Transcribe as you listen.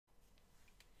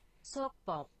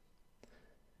Sokpop.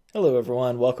 Hello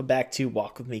everyone, welcome back to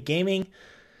Walk With Me Gaming.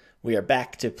 We are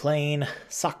back to playing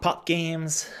Sokpop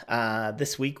games.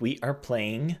 This week we are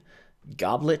playing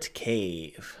Goblet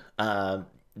Cave.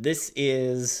 This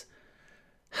is,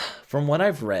 from what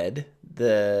I've read,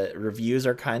 the reviews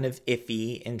are kind of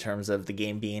iffy in terms of the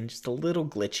game being just a little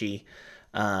glitchy.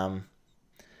 But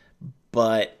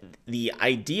the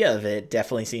idea of it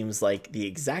definitely seems like the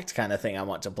exact kind of thing I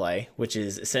want to play, which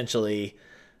is essentially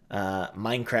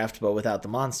Minecraft but without the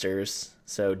monsters,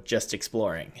 so just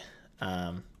exploring.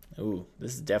 Ooh,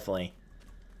 this is definitely...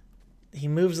 He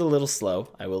moves a little slow,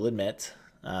 I will admit,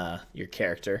 your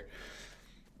character.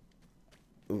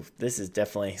 Ooh, this is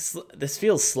definitely... This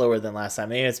feels slower than last time.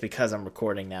 Maybe it's because I'm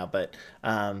recording now, but...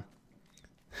 Hello,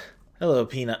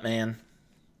 Peanut Man.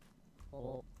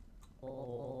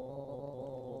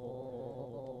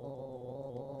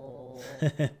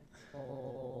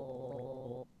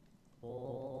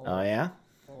 Oh, yeah?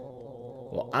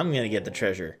 Well, I'm gonna get the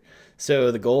treasure.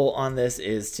 So the goal on this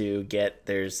is to get,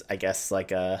 there's, I guess,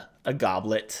 like a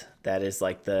goblet that is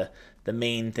like the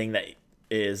main thing that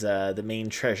is the main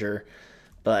treasure.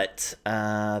 But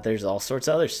there's all sorts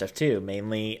of other stuff too,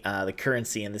 mainly the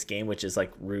currency in this game, which is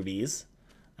like rubies.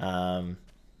 And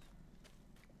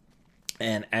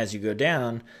as you go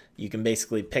down, you can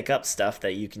basically pick up stuff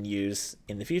that you can use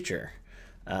in the future.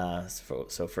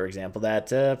 So for example, that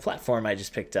platform I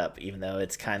just picked up, even though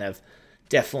it's kind of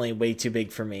definitely way too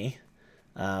big for me.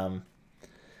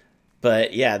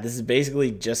 But yeah, this is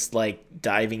basically just like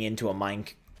diving into a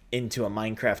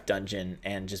Minecraft dungeon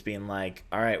and just being like,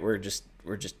 all right, we're just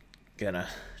gonna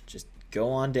just go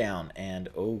on down. And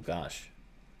oh gosh,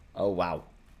 oh wow,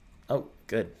 oh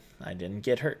good, I didn't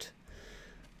get hurt.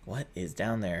 What is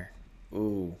down there?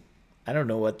 Ooh, I don't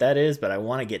know what that is, but I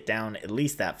want to get down at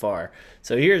least that far.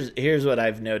 So here's what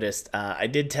I've noticed. I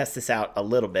did test this out a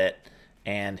little bit,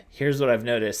 and here's what I've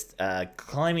noticed.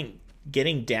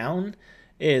 Getting down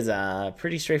is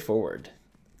pretty straightforward.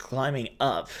 Climbing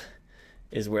up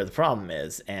is where the problem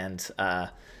is, and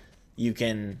you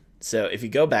can. So if you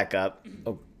go back up,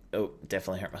 oh,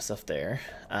 definitely hurt myself there.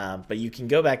 But you can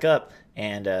go back up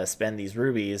and spend these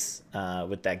rubies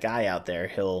with that guy out there.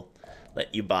 He'll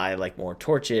let you buy like more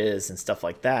torches and stuff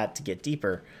like that to get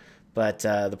deeper. But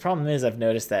the problem is, I've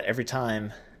noticed that every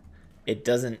time it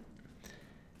doesn't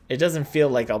feel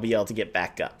like I'll be able to get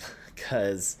back up,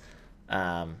 because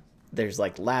there's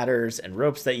like ladders and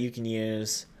ropes that you can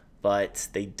use, but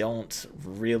they don't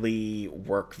really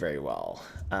work very well.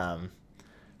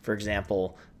 For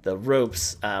example, the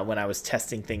ropes, when I was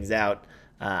testing things out,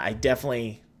 I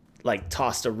definitely like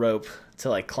tossed a rope to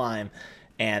like climb,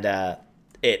 and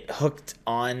it hooked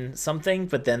on something,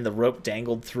 but then the rope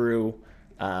dangled through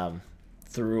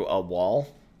a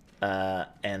wall,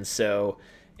 and so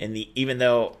even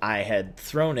though I had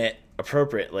thrown it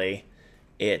appropriately,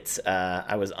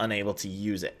 I was unable to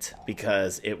use it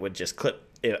because it would just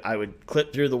I would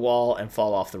clip through the wall and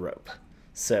fall off the rope.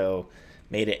 So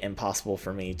made it impossible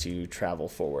for me to travel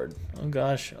forward. Oh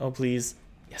gosh, oh please.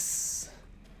 Yes.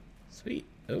 Sweet.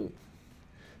 Oh.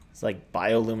 It's like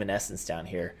bioluminescence down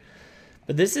here.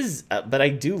 But this is but I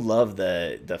do love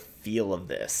the feel of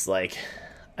this. Like,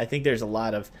 I think there's a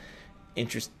lot of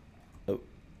interest. Oh.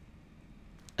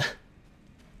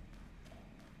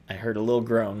 I heard a little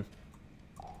groan.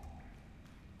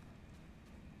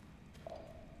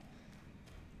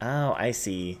 Oh, I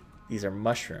see. These are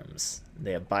mushrooms.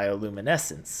 They have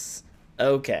bioluminescence.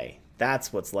 Okay,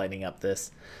 that's what's lighting up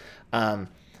this.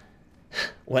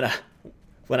 When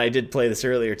I did play this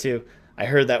earlier too, I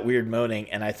heard that weird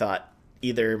moaning, and I thought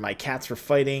either my cats were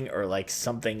fighting or like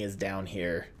something is down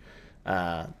here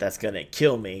that's gonna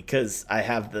kill me, because I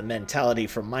have the mentality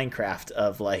from Minecraft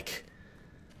of like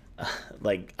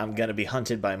I'm gonna be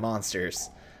hunted by monsters.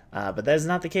 But that is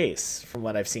not the case from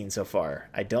what I've seen so far.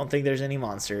 I don't think there's any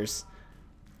monsters.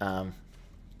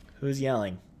 Who's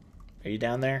yelling? Are you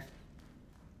down there?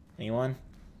 Anyone?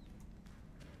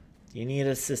 Do you need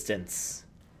assistance?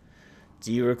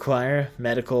 Do you require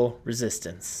medical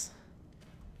resistance?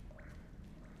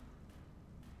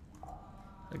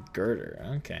 A girder.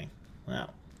 Okay. Wow.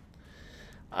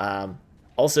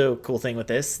 Also, cool thing with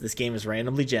this game is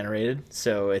randomly generated,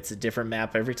 so it's a different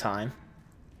map every time.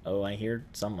 Oh, I hear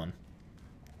someone.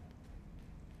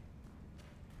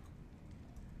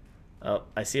 Oh,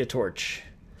 I see a torch.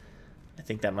 I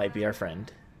think that might be our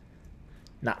friend.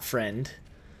 Not friend.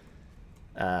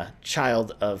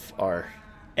 Child of our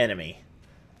enemy.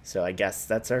 So I guess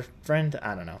that's our friend?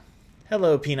 I don't know.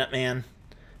 Hello, Peanut Man.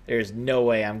 There's no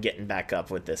way I'm getting back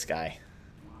up with this guy.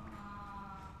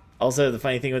 Also, the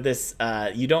funny thing with this,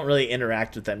 you don't really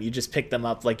interact with them. You just pick them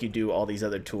up like you do all these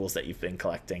other tools that you've been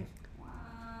collecting.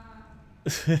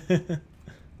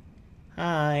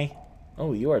 Hi.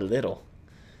 Oh, you are little.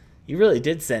 You really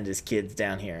did send his kids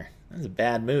down here. That's a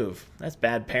bad move. That's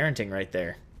bad parenting right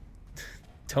there.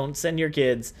 Don't send your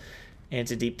kids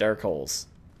into deep dark holes.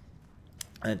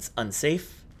 It's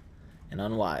unsafe and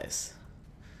unwise.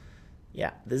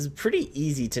 Yeah, this is pretty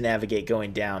easy to navigate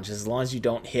going down, just as long as you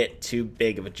don't hit too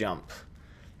big of a jump.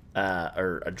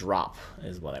 Or a drop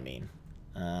is what I mean.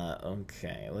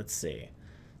 Okay, let's see.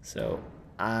 So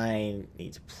I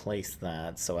need to place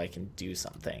that so I can do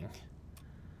something.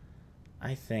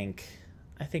 I think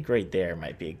right there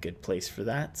might be a good place for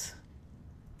that.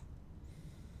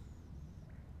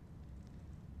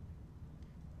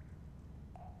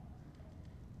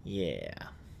 Yeah.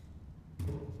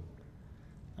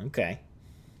 Okay.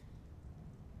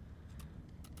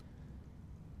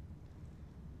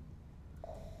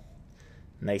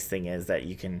 Nice thing is that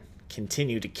you can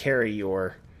continue to carry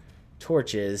your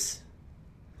torches.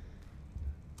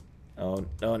 Oh,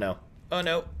 oh no. Oh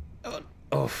no.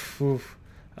 Oh, oof.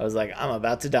 I was like, I'm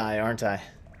about to die, aren't I?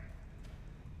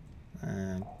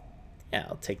 Yeah,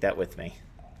 I'll take that with me.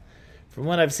 From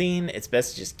what I've seen, it's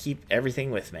best to just keep everything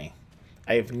with me.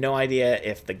 I have no idea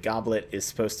if the goblet is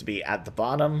supposed to be at the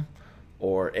bottom,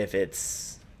 or if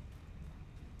it's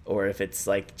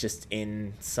like just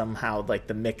in somehow like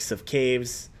the mix of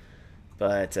caves.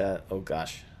 But oh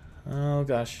gosh,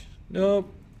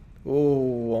 nope.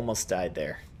 Oh, almost died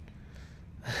there.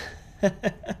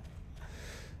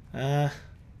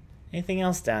 Anything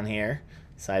else down here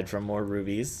aside from more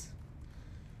rubies?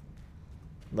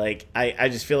 Like I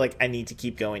just feel like I need to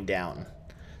keep going down.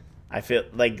 I feel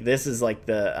like this is like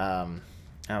the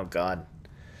oh god,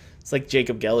 it's like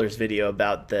Jacob Geller's video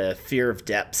about the fear of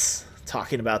depths,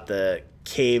 talking about the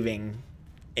caving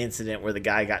incident where the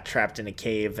guy got trapped in a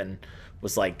cave and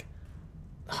was like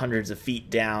hundreds of feet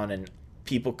down, and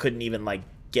people couldn't even like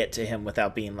get to him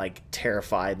without being like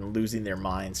terrified and losing their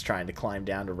minds trying to climb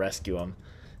down to rescue him.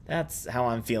 That's how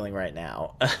I'm feeling right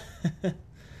now.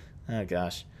 Oh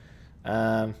gosh.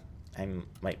 I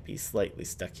might be slightly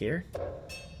stuck here.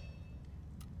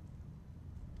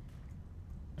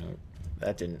 Oh,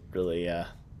 that didn't really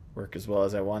work as well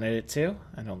as I wanted it to,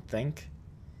 I don't think.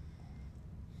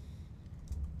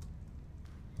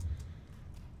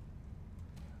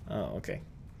 Oh, okay.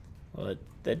 Well,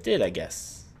 that did, I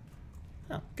guess.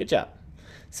 Oh, good job.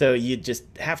 So you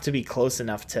just have to be close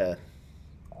enough to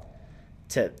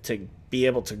be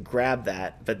able to grab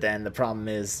that, but then the problem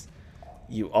is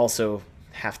you also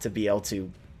have to be able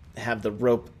to have the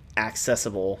rope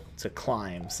accessible to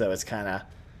climb. So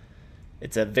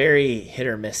it's a very hit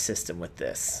or miss system with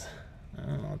this.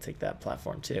 Oh, I'll take that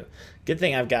platform too. Good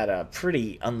thing I've got a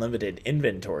pretty unlimited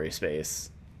inventory space.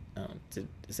 Oh,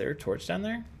 is there a torch down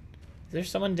there? Is there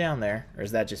someone down there, or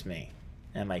is that just me?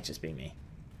 That might just be me.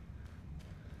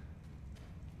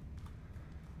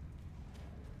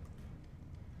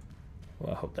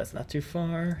 Well, I hope that's not too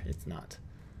far. It's not.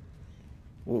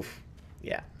 Oof.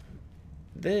 Yeah.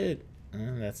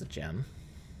 That's a gem.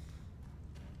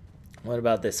 What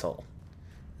about this hole?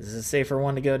 Is this a safer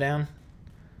one to go down?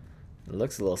 It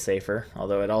looks a little safer,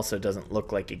 although it also doesn't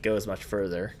look like it goes much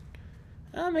further.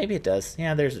 Maybe it does.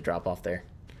 Yeah, there's a drop off there.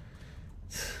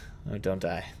 Oh, don't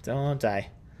die. Don't die.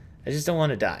 I just don't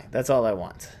want to die. That's all I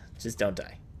want. Just don't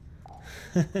die.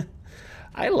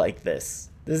 I like this.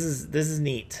 This is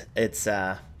neat. It's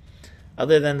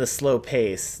other than the slow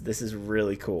pace, this is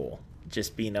really cool.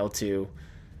 Just being able to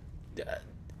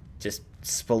just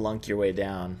spelunk your way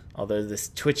down. Although this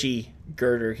twitchy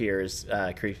girder here is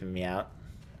creeping me out.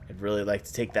 I'd really like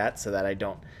to take that so that I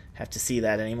don't have to see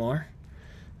that anymore.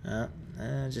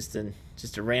 Just a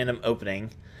random opening.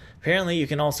 Apparently you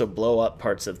can also blow up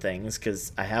parts of things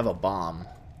because I have a bomb.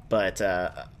 But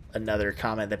another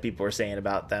comment that people were saying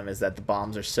about them is that the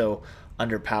bombs are so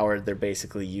underpowered they're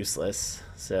basically useless.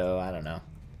 So I don't know.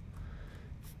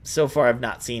 So far I've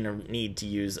not seen a need to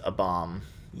use a bomb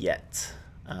yet.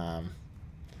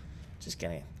 Just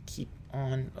gonna keep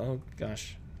on. Oh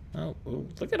gosh. Oh, ooh,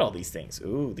 look at all these things.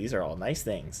 Ooh, these are all nice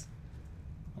things.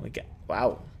 We got,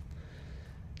 wow.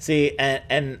 See,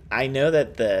 and I know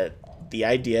that the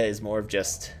idea is more of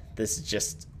just this is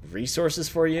just resources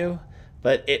for you,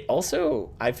 but it also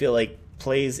I feel like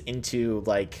plays into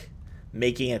like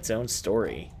making its own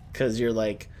story, because you're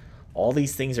like, all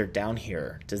these things are down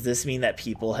here. Does this mean that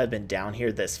people have been down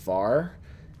here this far,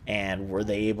 and were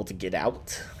they able to get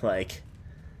out? Like,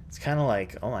 it's kind of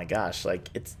like, oh my gosh, like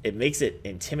it makes it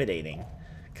intimidating,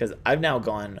 because I've now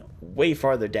gone way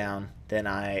farther down than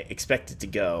I expected to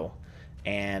go,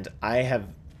 and I have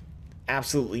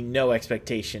absolutely no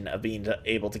expectation of being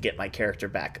able to get my character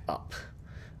back up.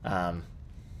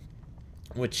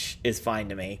 Which is fine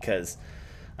to me, because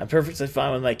I'm perfectly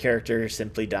fine with my character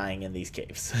simply dying in these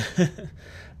caves.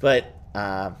 But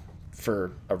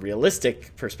for a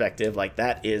realistic perspective, like,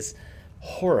 that is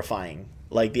horrifying.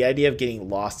 Like, the idea of getting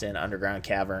lost in an underground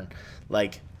cavern,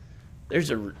 like, there's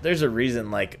a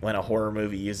reason, like, when a horror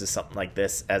movie uses something like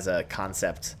this as a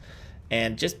concept,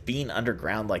 and just being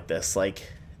underground like this, like,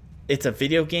 it's a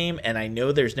video game and I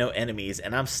know there's no enemies,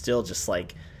 and I'm still just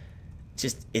like,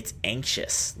 it's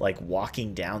anxious, like,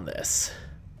 walking down this,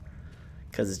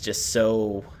 because it's just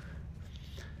so,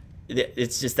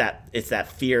 it's just that, it's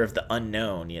that fear of the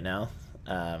unknown, you know.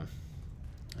 I'm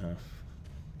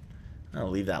gonna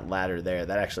leave that ladder there.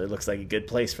 That actually looks like a good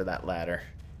place for that ladder.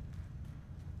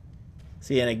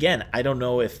 See, and again, I don't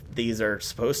know if these are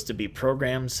supposed to be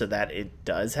programmed so that it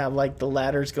does have, like, the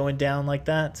ladders going down like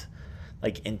that,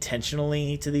 like,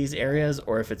 intentionally to these areas,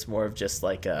 or if it's more of just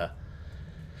like a,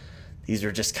 these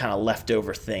are just kind of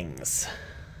leftover things.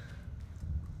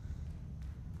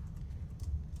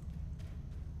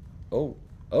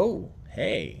 Oh,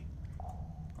 hey,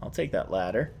 I'll take that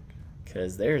ladder,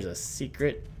 because there's a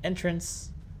secret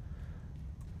entrance.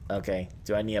 Okay,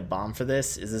 do I need a bomb for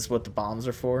this? Is this what the bombs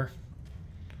are for?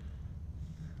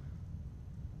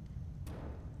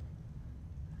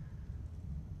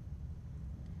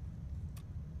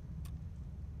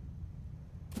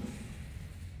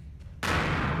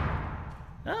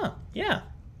 Oh, yeah.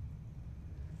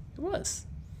 It was.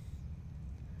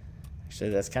 Actually,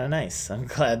 that's kind of nice. I'm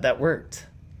glad that worked.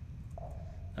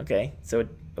 Okay, so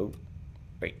oh,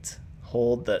 great.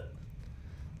 Hold the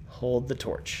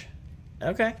torch.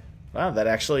 Okay. Wow, that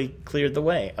actually cleared the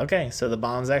way. Okay, so the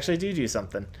bombs actually do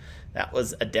something. That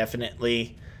was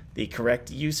definitely the correct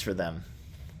use for them.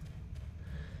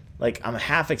 Like, I'm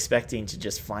half expecting to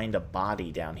just find a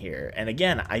body down here. And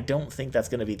again, I don't think that's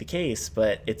going to be the case,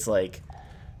 but it's like,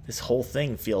 this whole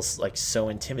thing feels like so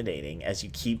intimidating as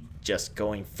you keep just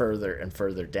going further and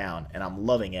further down, and I'm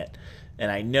loving it.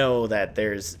 And I know that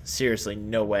there's seriously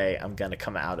no way I'm going to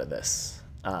come out of this.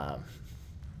 More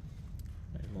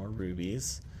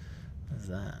rubies. What is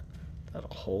that? Is that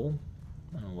a hole?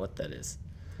 I don't know what that is.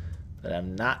 But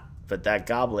I'm not, but that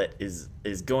goblet is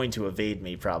going to evade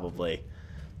me probably.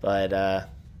 But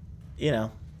you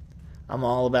know, I'm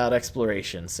all about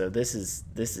exploration, so this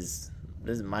is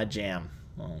my jam.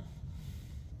 Oh,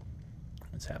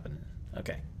 what's happening?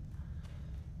 Okay,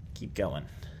 keep going.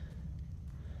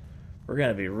 We're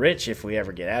gonna be rich if we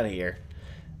ever get out of here.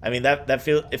 I mean,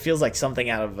 it feels like something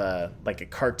out of like a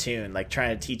cartoon, like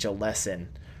trying to teach a lesson,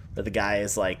 where the guy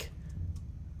is like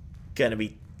gonna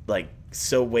be like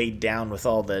so weighed down with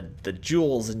all the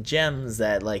jewels and gems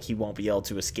that, like, he won't be able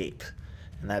to escape.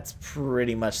 And that's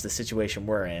pretty much the situation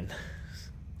we're in.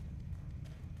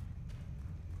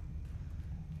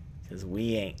 Because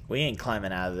we ain't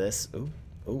climbing out of this.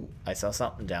 Ooh, I saw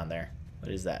something down there.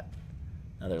 What is that?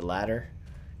 Another ladder?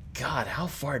 God, how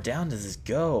far down does this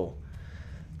go?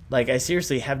 Like, I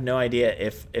seriously have no idea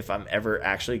if I'm ever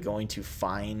actually going to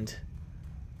find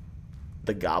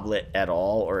the goblet at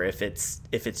all, or if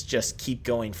it's just keep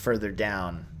going further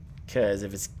down. Because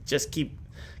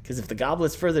if the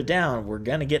goblet's further down, we're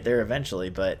gonna get there eventually.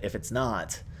 But if it's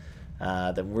not,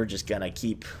 then we're just gonna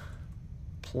keep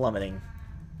plummeting.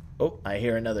 Oh, I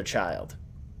hear another child.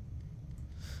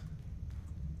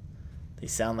 They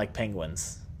sound like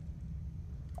penguins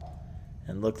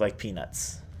and look like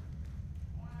peanuts.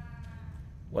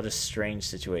 What a strange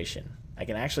situation. I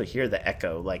can actually hear the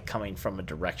echo, like, coming from a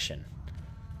direction.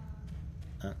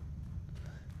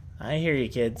 I hear you,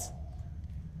 kids.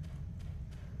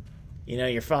 You know,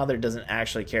 your father doesn't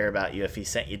actually care about you if he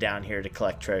sent you down here to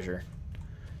collect treasure.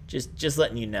 Just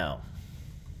letting you know.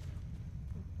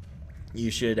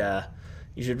 You should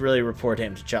really report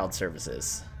him to child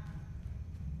services.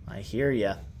 I hear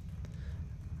ya.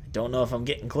 I don't know if I'm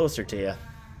getting closer to you.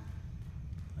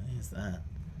 What is that?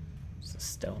 It's a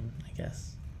stone, I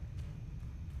guess.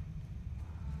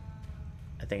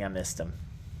 I think I missed him.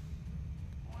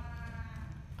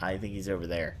 I think he's over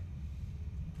there.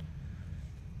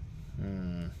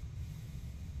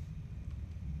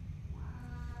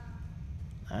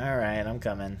 Alright, I'm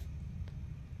coming.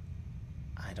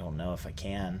 I don't know if I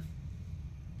can.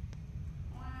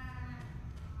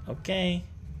 Okay.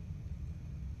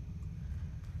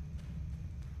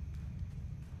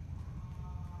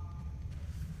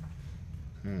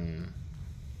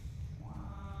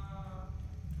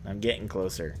 I'm getting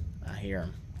closer. I hear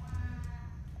him.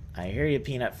 I hear you,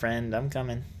 peanut friend. I'm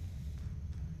coming.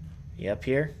 You up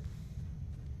here?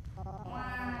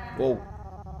 Whoa.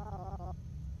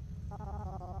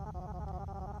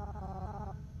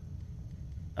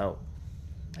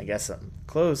 I guess I'm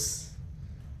close.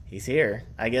 He's here.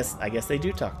 I guess they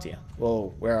do talk to you.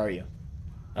 Whoa, where are you?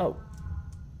 Oh,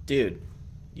 dude,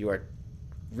 you are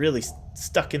really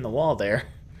stuck in the wall there.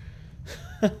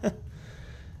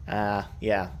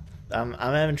 Yeah, I'm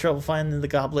having trouble finding the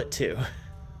goblet too.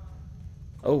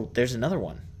 Oh, there's another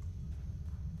one.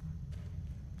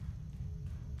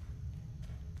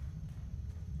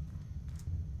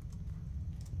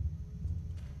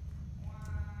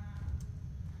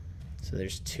 So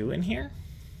there's two in here?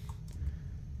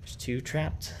 There's two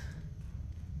trapped.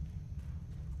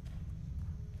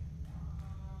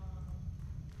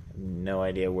 No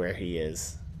idea where he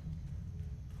is.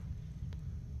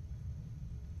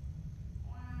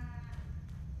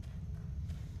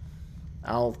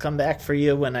 I'll come back for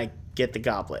you when I get the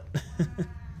goblet.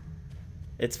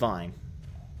 It's fine.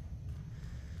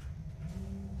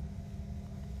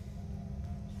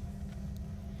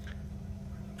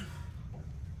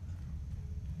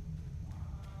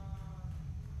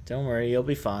 Don't worry, you'll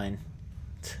be fine.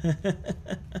 This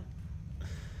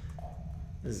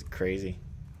is crazy.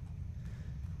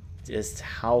 Just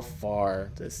how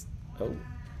far this... Oh.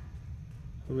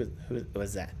 Who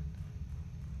was that?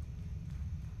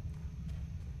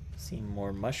 See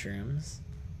more mushrooms.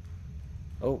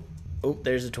 Oh,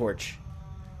 there's a torch.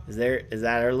 Is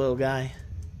that our little guy?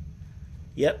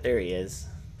 Yep, there he is.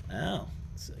 Oh,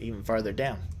 it's even farther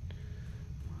down.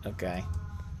 Okay.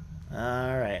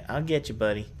 Alright, I'll get you,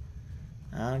 buddy.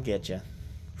 I'll get you.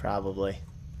 Probably.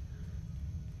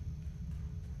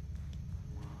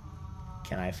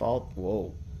 Can I fall?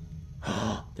 Whoa.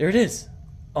 There it is.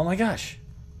 Oh my gosh.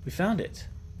 We found it.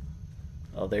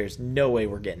 Oh, there's no way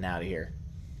we're getting out of here.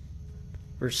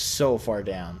 We're so far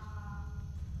down.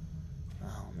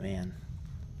 Oh, man.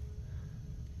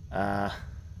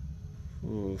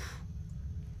 Oof.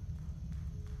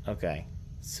 Okay.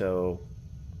 So,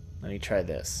 let me try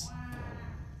this.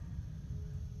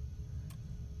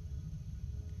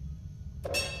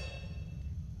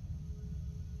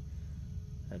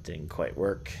 That didn't quite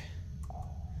work.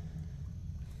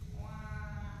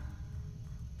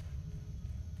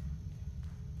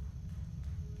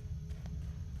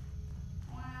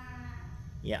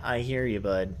 Yeah, I hear you,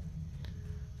 bud.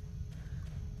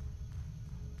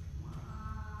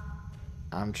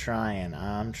 I'm trying.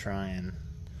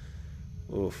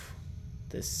 Oof.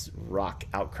 This rock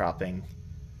outcropping.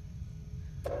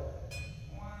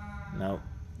 Nope,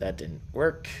 that didn't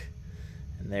work.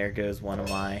 And there goes one of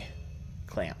my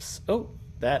clamps. Oh,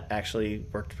 that actually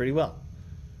worked pretty well.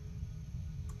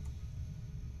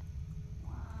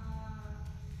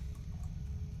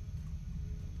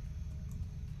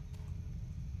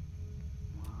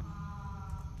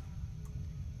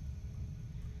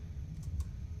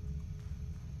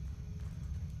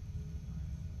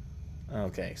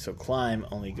 Okay, so climb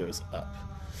only goes up.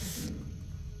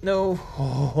 No.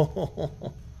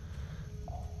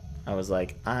 I was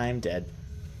like, I'm dead.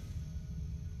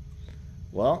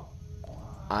 Well,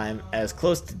 I'm as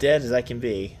close to dead as I can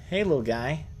be. Hey, little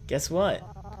guy, guess what?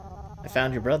 I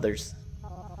found your brothers.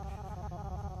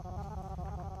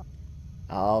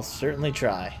 I'll certainly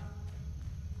try.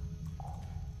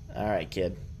 Alright,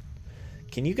 kid.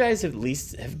 Can you guys at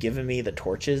least have given me the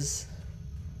torches?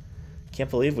 Can't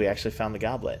believe we actually found the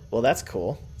goblet. Well, that's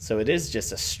cool. So it is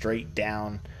just a straight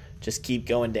down, just keep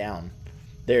going down.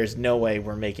 There's no way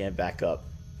we're making it back up.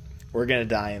 We're gonna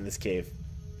die in this cave.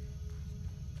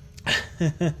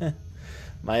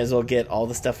 Might as well get all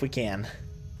the stuff we can,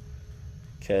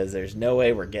 because there's no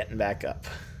way we're getting back up.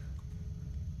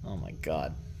 Oh my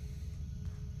god.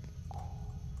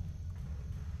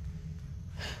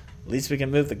 At least we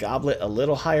can move the goblet a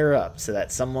little higher up so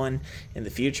that someone in the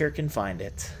future can find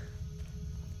it.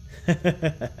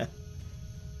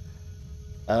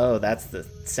 Oh, that's the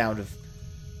sound of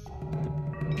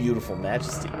beautiful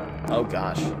majesty. Oh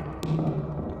gosh.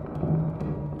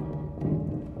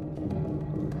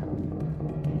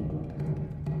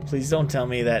 Please don't tell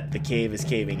me that the cave is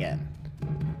caving in.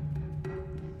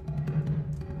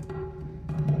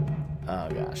 Oh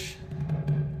gosh.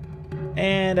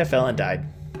 And I fell and died.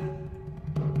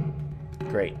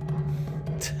 Great.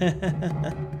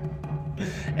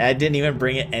 I didn't even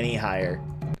bring it any higher.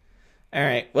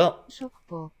 Alright, well,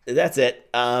 Sokpop. that's it.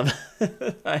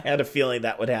 I had a feeling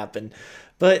that would happen.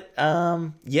 But,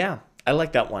 yeah, I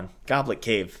like that one. Goblet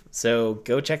Cave. So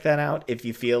go check that out if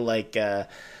you feel like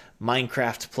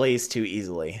Minecraft plays too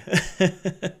easily.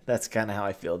 That's kind of how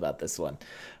I feel about this one.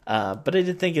 But I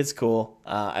did think it's cool.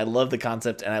 I love the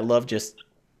concept, and I love just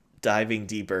diving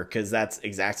deeper, because that's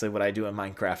exactly what I do in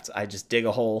Minecraft. I just dig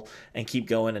a hole and keep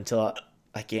going until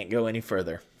I can't go any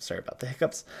further. Sorry about the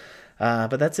hiccups.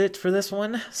 But that's it for this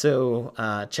one. So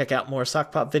check out more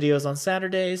Sokpop videos on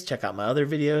Saturdays. Check out my other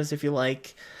videos if you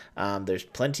like. There's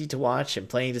plenty to watch and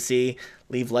plenty to see.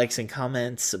 Leave likes and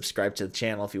comments. Subscribe to the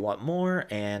channel if you want more.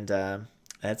 And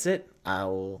that's it. I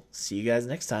will see you guys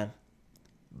next time.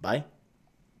 Bye.